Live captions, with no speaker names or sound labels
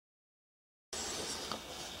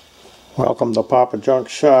Welcome to Papa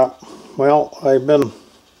Junk's shop. Well, I've been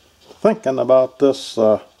thinking about this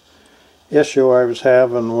issue I was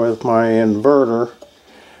having with my inverter.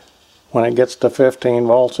 When it gets to 15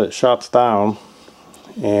 volts it shuts down,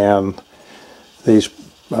 and these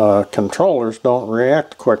controllers don't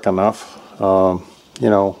react quick enough. You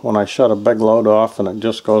know, when I shut a big load off and it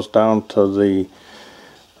just goes down to the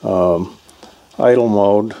idle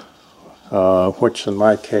mode, which in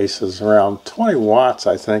my case is around 20 watts,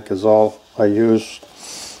 I think, is all I use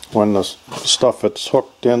when the stuff that's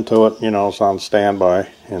hooked into it, you know, is on standby,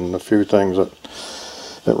 and the few things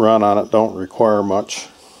that run on it don't require much.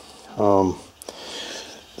 The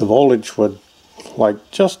voltage would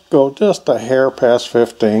go just a hair past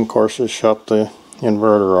 15. Of course, it shut the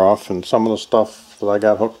inverter off, and some of the stuff that I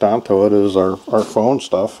got hooked onto it is our phone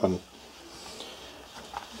stuff, and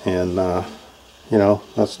you know,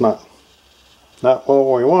 that's not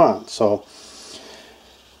what we want. So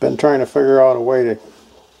been trying to figure out a way to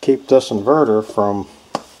keep this inverter from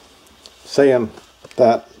seeing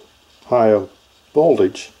that high of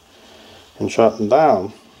voltage and shutting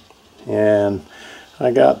down. And I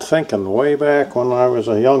got thinking way back when I was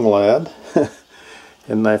a young lad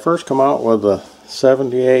and they first come out with the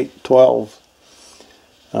 7812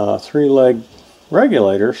 three-leg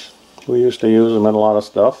regulators. We used to use them in a lot of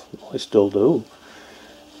stuff. I still do.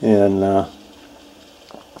 And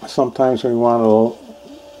sometimes we want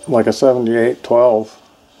like a 7812,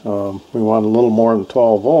 we want a little more than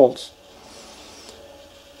 12 volts.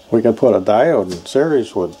 We can put a diode in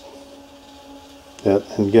series with it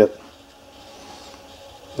and get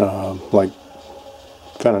like,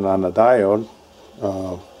 depending on the diode,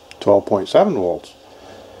 12.7 volts.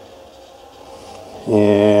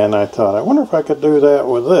 And I thought, I wonder if I could do that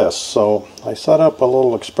with this. So I set up a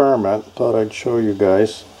little experiment. Thought I'd show you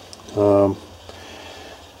guys.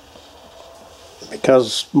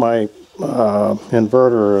 Because my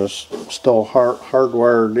inverter is still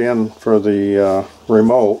hardwired in for the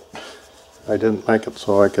remote, I didn't make it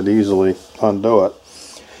so I could easily undo it.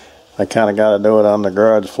 I kind of got to do it on the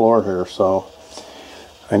garage floor here, so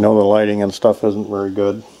I know the lighting and stuff isn't very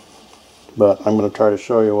good, but I'm going to try to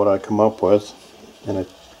show you what I come up with, and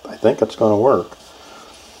I think it's going to work.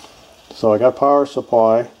 So I got power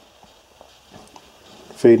supply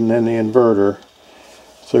feeding in the inverter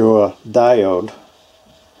through a diode,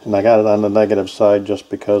 and I got it on the negative side just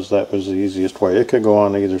because that was the easiest way. It could go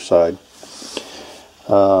on either side.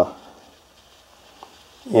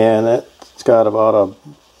 And it's got about a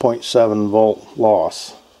 0.7 volt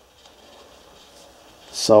loss.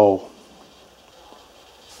 So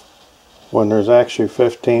when there's actually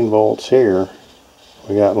 15 volts here,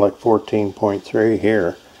 we got like 14.3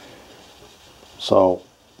 here. So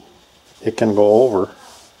it can go over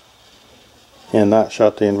and not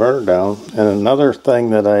shut the inverter down. And another thing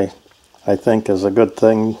that I think is a good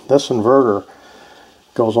thing, this inverter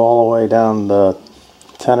goes all the way down to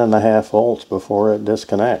 10.5 volts before it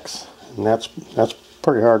disconnects, and that's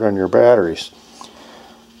pretty hard on your batteries.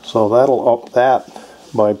 So that'll up that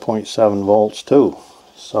by 0.7 volts too.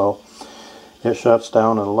 So it shuts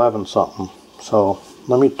down at 11 something. So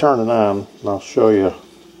let me turn it on and I'll show you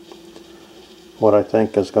what I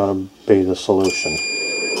think is going to be the solution.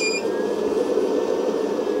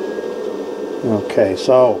 Okay,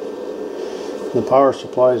 so the power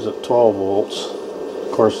supply is at 12 volts.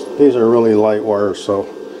 Of course, these are really light wires, so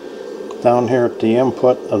down here at the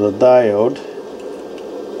input of the diode,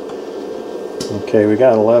 okay, we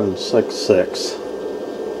got 1166.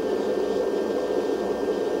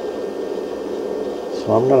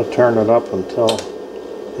 So I'm going to turn it up until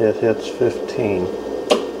it hits 15,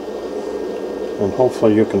 and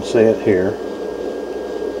hopefully you can see it here.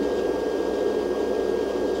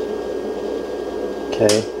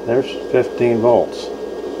 Okay, there's 15 volts.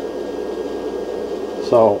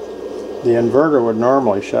 So the inverter would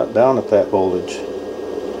normally shut down at that voltage,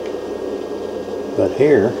 but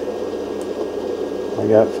here I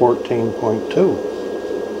got 14.2.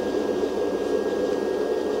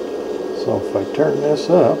 So if I turn this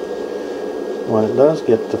up, when it does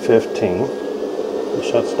get to 15, it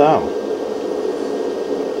shuts down.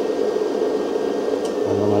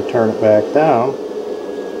 And when I turn it back down,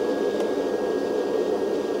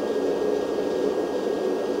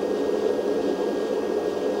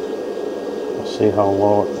 see how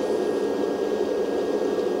low it.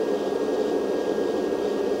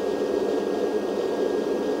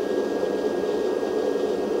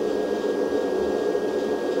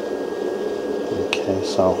 Okay,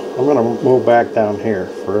 so I'm going to move back down here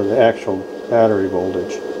for the actual battery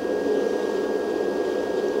voltage.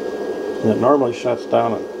 And it normally shuts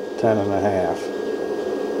down at 10.5.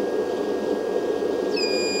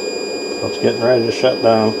 So it's getting ready to shut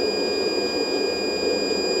down.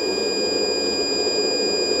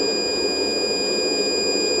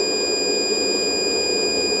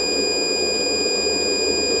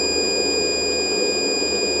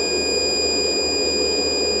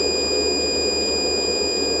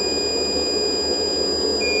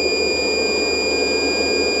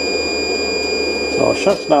 So it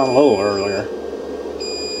shuts down a little earlier.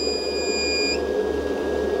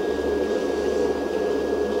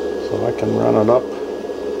 So I can run it up a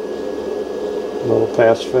little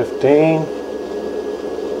past 15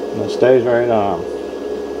 and it stays right on.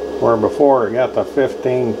 Where before it got to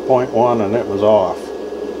 15.1 and it was off.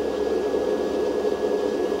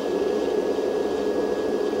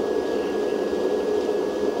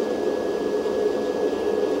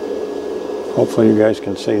 Hopefully you guys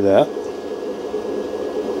can see that.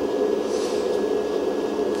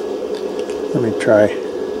 Let me try.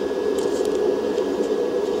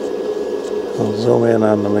 I'll zoom in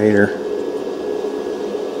on the meter.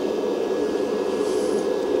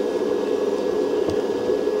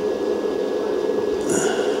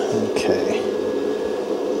 Okay.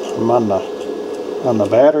 I'm on the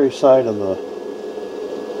battery side of the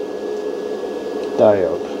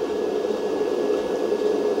diode.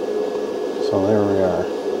 So there we are.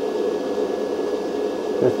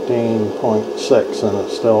 15.6 and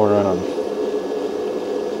it's still running.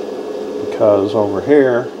 Because over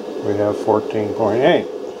here we have 14.8,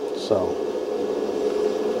 so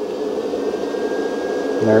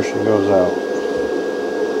and there she goes out.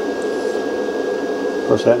 Of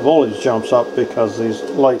course that voltage jumps up because these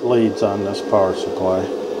light leads on this power supply.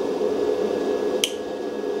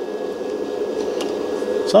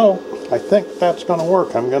 So I think that's going to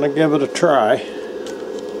work. I'm going to give it a try.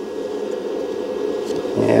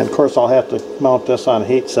 And of course I'll have to mount this on a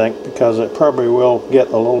heatsink because it probably will get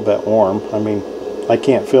a little bit warm. I mean, I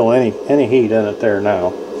can't feel any heat in it there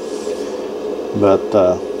now. But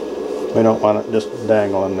we don't want it just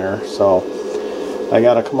dangling there. So I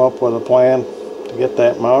got to come up with a plan to get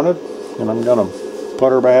that mounted. And I'm going to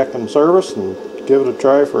put her back in service and give it a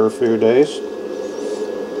try for a few days.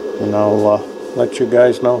 And I'll let you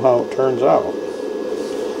guys know how it turns out.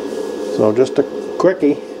 So just a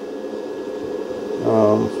quickie.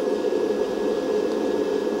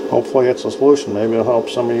 Hopefully it's a solution. Maybe it'll help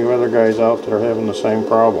some of you other guys out that are having the same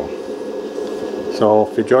problem. So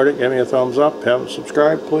if you enjoyed it, give me a thumbs up. Haven't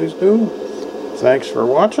subscribed, please do. Thanks for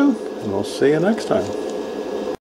watching, and we'll see you next time.